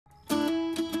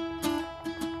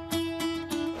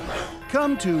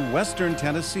Come to western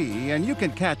Tennessee and you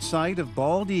can catch sight of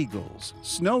bald eagles,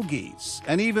 snow geese,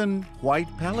 and even white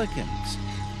pelicans.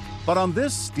 But on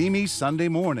this steamy Sunday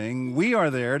morning, we are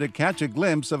there to catch a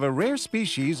glimpse of a rare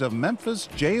species of Memphis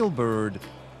jailbird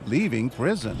leaving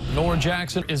prison. Noura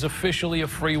Jackson is officially a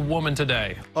free woman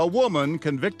today. A woman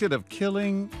convicted of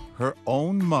killing her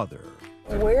own mother.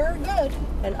 We're good,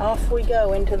 and off we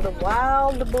go into the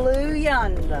wild blue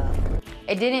yonder.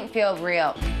 It didn't feel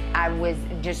real. I was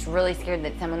just really scared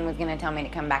that someone was going to tell me to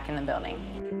come back in the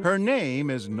building. Her name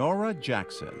is Noura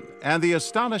Jackson, and the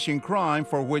astonishing crime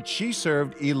for which she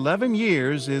served 11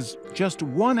 years is just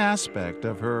one aspect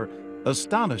of her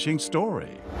astonishing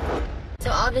story. So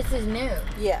all this is new?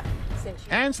 Yeah.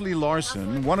 Ansley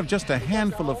Larson, one of just a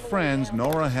handful of friends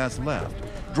Noura has left,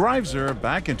 drives her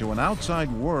back into an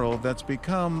outside world that's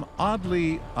become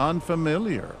oddly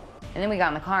unfamiliar. And then we got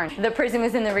in the car, and the person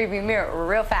was in the rearview mirror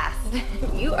real fast.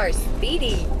 You are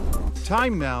speedy.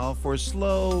 Time now for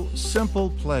slow, simple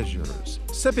pleasures.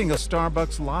 Sipping a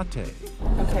Starbucks latte.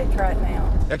 Okay, try it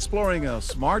now. Exploring a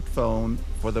smartphone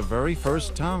for the very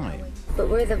first time. But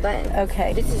where are the buttons?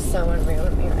 Okay. This is so unreal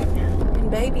to me right now.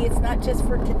 And baby, it's not just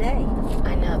for today.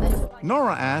 I know this.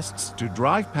 Noura asks to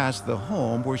drive past the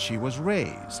home where she was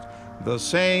raised, the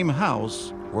same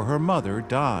house where her mother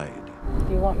died.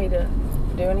 Do you want me to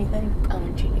do anything? I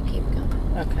want you to keep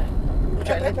going. Okay. I'm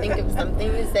trying to think of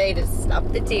something to say to stop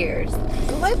the tears.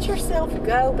 Let yourself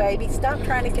go, baby. Stop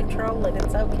trying to control it.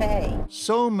 It's okay.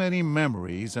 So many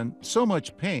memories and so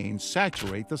much pain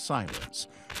saturate the silence.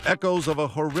 Echoes of a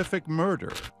horrific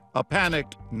murder, a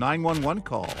panicked 911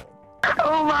 call.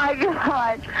 Oh my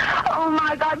God. Oh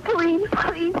my God, please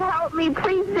help me.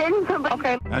 Please send somebody.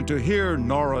 Okay. And to hear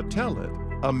Noura tell it,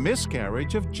 a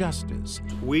miscarriage of justice.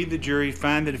 We, the jury,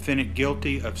 find the defendant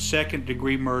guilty of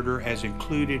second-degree murder as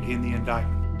included in the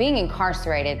indictment. Being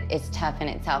incarcerated is tough in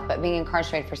itself, but being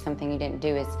incarcerated for something you didn't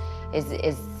do is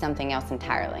something else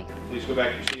entirely. Please go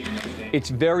back to your seat. It's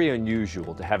very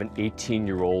unusual to have an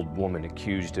 18-year-old woman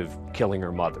accused of killing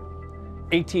her mother.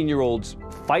 18-year-olds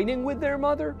fighting with their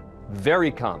mother? Very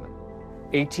common.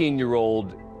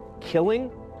 18-year-old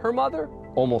killing her mother?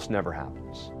 Almost never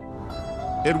happens.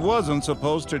 It wasn't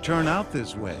supposed to turn out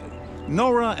this way.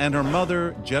 Noura and her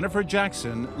mother, Jennifer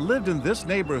Jackson, lived in this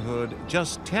neighborhood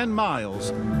just 10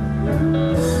 miles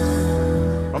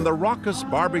from the raucous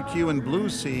barbecue and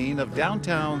blues scene of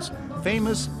downtown's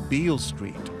famous Beale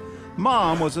Street.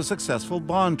 Mom was a successful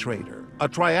bond trader, a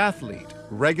triathlete,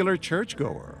 regular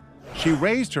churchgoer. She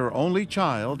raised her only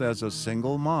child as a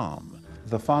single mom.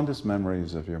 The fondest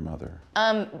memories of your mother?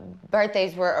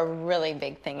 Birthdays were a really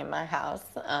big thing in my house.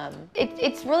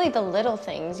 It's really the little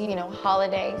things, you know,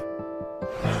 holidays.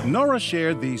 Noura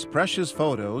shared these precious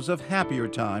photos of happier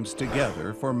times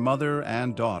together for mother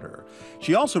and daughter.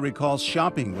 She also recalls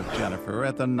shopping with Jennifer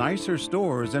at the nicer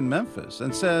stores in Memphis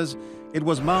and says it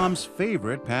was Mom's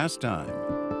favorite pastime.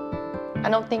 I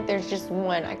don't think there's just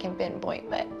one I can pinpoint,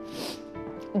 but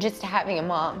just having a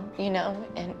mom, you know,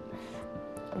 and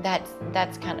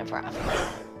that's kind of rough.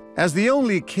 As the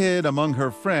only kid among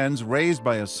her friends raised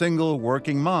by a single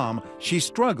working mom, she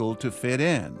struggled to fit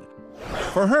in.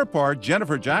 For her part,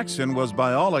 Jennifer Jackson was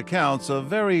by all accounts a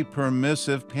very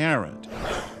permissive parent.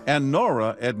 And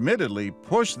Noura admittedly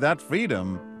pushed that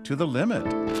freedom to the limit.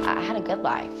 I had a good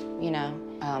life, you know.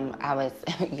 I was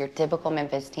your typical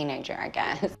Memphis teenager, I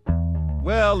guess.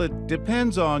 Well, it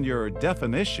depends on your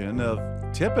definition of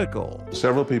typical.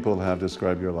 Several people have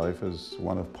described your life as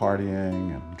one of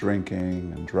partying and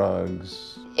drinking and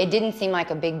drugs. It didn't seem like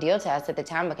a big deal to us at the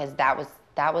time because that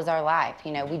was our life.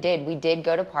 You know, we did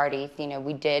go to parties, you know,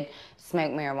 we did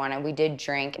smoke marijuana, we did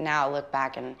drink. Now I look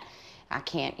back and I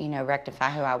can't, you know, rectify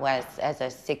who I was as a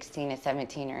 16, a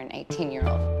 17, or an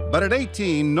 18-year-old. But at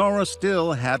 18, Noura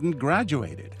still hadn't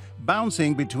graduated,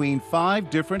 bouncing between 5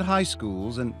 different high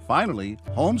schools and finally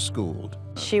homeschooled.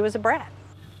 She was a brat.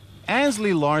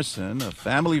 Ansley Larson, a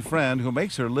family friend who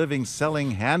makes her living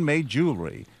selling handmade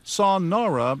jewelry, saw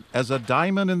Noura as a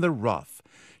diamond in the rough.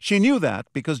 She knew that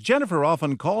because Jennifer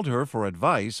often called her for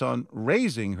advice on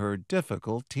raising her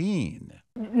difficult teen.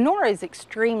 Noura is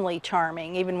extremely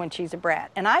charming, even when she's a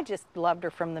brat, and I just loved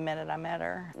her from the minute I met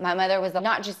her. My mother was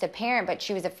not just a parent, but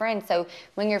she was a friend, so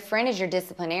when your friend is your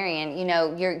disciplinarian, you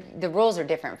know, the rules are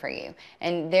different for you,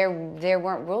 and there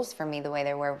weren't rules for me the way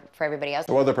there were for everybody else.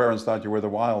 So other parents thought you were the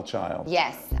wild child?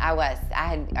 Yes, I was. I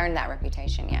had earned that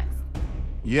reputation, yes.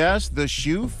 Yes, the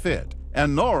shoe fit,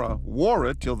 and Noura wore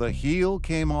it till the heel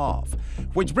came off,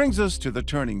 which brings us to the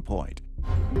turning point.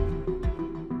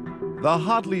 The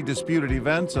hotly disputed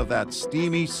events of that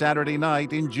steamy Saturday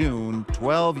night in June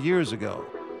 12 years ago.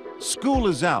 School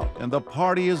is out and the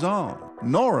party is on.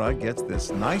 Noura gets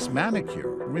this nice manicure.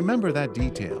 Remember that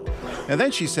detail. And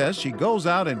then she says she goes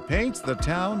out and paints the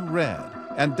town red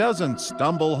and doesn't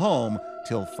stumble home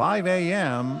till 5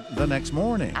 a.m. the next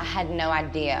morning. I had no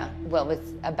idea what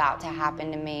was about to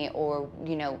happen to me or,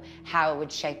 how it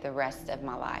would shape the rest of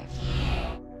my life.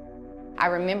 I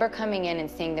remember coming in and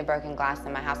seeing the broken glass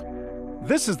in my house.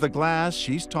 This is the glass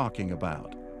she's talking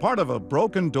about, part of a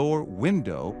broken door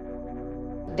window.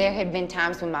 There had been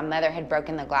times when my mother had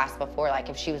broken the glass before, like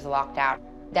if she was locked out.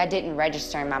 That didn't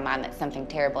register in my mind that something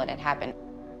terrible had happened.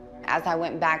 As I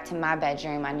went back to my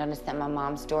bedroom, I noticed that my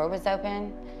mom's door was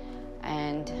open,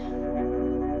 and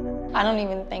I don't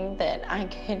even think that I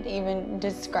could even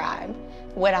describe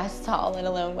what I saw, let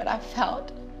alone what I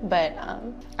felt. But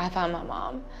I found my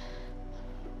mom.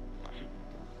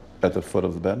 At the foot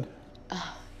of the bed?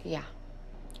 Yeah.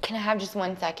 Can I have just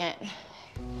 1 second?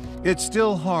 It's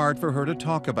still hard for her to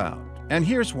talk about, and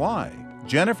here's why.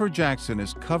 Jennifer Jackson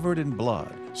is covered in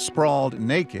blood, sprawled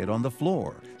naked on the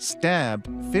floor, stabbed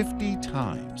 50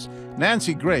 times.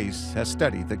 Nancy Grace has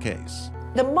studied the case.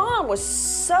 The mom was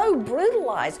so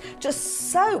brutalized,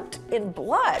 just soaked in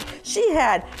blood. She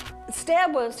had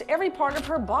stab wounds to every part of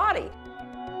her body.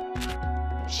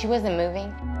 she wasn't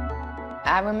moving.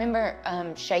 I remember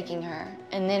shaking her,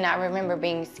 and then I remember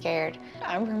being scared.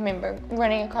 I remember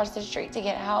running across the street to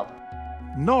get help.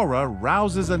 Noura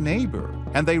rouses a neighbor,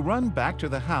 and they run back to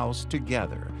the house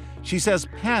together. She says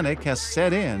panic has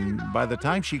set in by the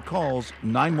time she calls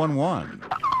 911.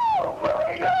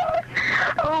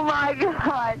 Oh my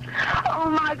God. Oh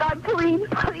my God, please,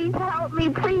 please help me.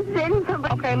 Please send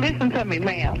somebody. Okay, listen to me,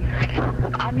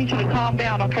 ma'am. I need you to calm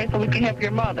down, okay, so we can help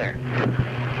your mother.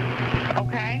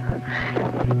 Okay?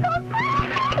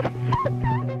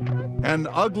 An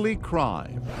ugly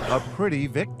crime, a pretty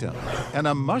victim, and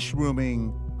a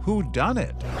mushrooming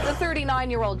whodunit. The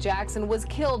 39-year-old Jackson was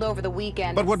killed over the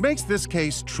weekend. But what makes this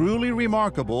case truly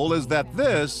remarkable is that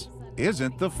this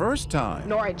isn't the first time.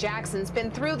 Noura Jackson's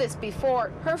been through this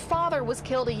before. Her father was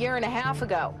killed a year and a half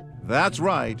ago. That's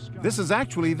right. This is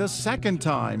actually the second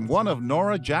time one of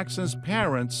Noura Jackson's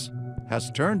parents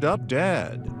has turned up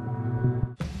dead.